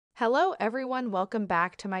Hello everyone, welcome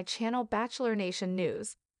back to my channel Bachelor Nation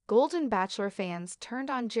News. Golden Bachelor fans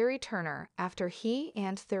turned on Gerry Turner after he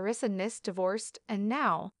and Theresa divorced, and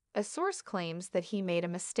now a source claims that he made a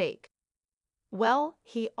mistake. Well,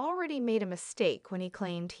 he already made a mistake when he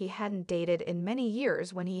claimed he hadn't dated in many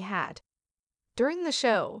years when he had. During the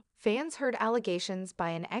show, fans heard allegations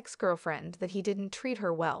by an ex-girlfriend that he didn't treat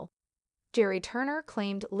her well. Gerry Turner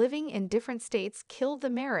claimed living in different states killed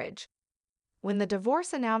the marriage. When the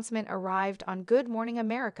divorce announcement arrived on Good Morning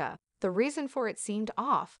America, the reason for it seemed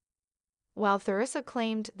off. While Theresa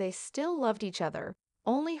claimed they still loved each other,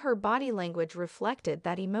 only her body language reflected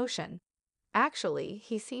that emotion. Actually,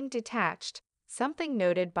 he seemed detached, something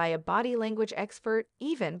noted by a body language expert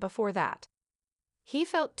even before that. He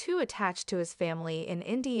felt too attached to his family in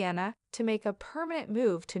Indiana to make a permanent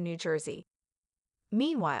move to New Jersey.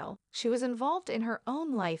 Meanwhile, she was involved in her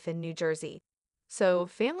own life in New Jersey. So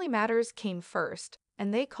family matters came first,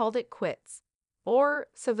 and they called it quits. Or,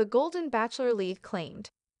 so the Golden Bachelor lead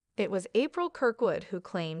claimed. It was April Kirkwood who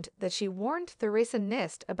claimed that she warned Theresa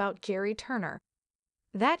about Gerry Turner.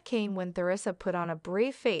 That came when Theresa put on a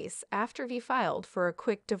brave face after he filed for a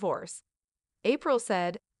quick divorce. April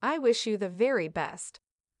said, "I wish you the very best.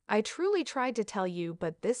 I truly tried to tell you,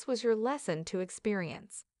 but this was your lesson to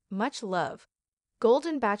experience. Much love."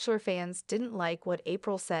 Golden Bachelor fans didn't like what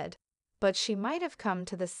April said, but she might have come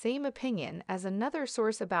to the same opinion as another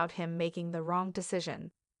source about him making the wrong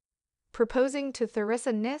decision. Proposing to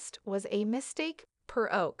Theresa was a mistake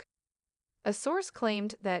per Oak. A source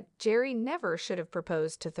claimed that Gerry never should have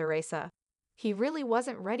proposed to Theresa. He really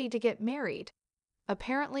wasn't ready to get married.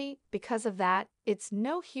 Apparently, because of that, it's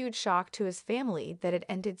no huge shock to his family that it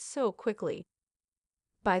ended so quickly.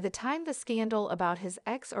 By the time the scandal about his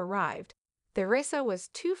ex arrived, Theresa was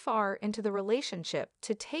too far into the relationship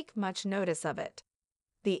to take much notice of it.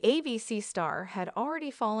 The ABC star had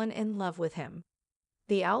already fallen in love with him.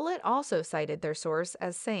 The outlet also cited their source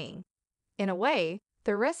as saying, in a way,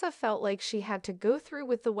 Theresa felt like she had to go through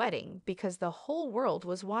with the wedding because the whole world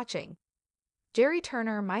was watching. Gerry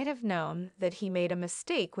Turner might have known that he made a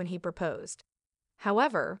mistake when he proposed.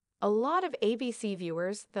 However, a lot of ABC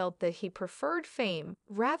viewers felt that he preferred fame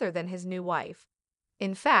rather than his new wife.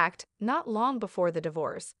 In fact, not long before the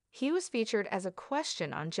divorce, he was featured as a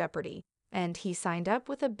question on Jeopardy, and he signed up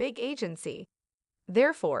with a big agency.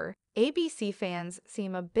 Therefore, ABC fans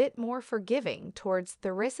seem a bit more forgiving towards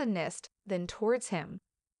Theresa than towards him.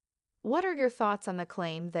 What are your thoughts on the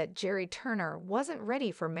claim that Gerry Turner wasn't ready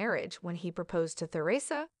for marriage when he proposed to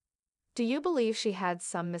Theresa? Do you believe she had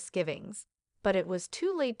some misgivings, but it was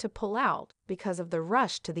too late to pull out because of the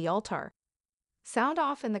rush to the altar? Sound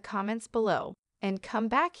off in the comments below. And come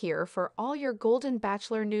back here for all your Golden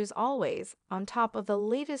Bachelor news always, on top of the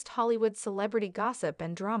latest Hollywood celebrity gossip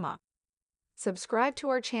and drama. Subscribe to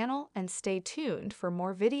our channel and stay tuned for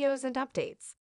more videos and updates.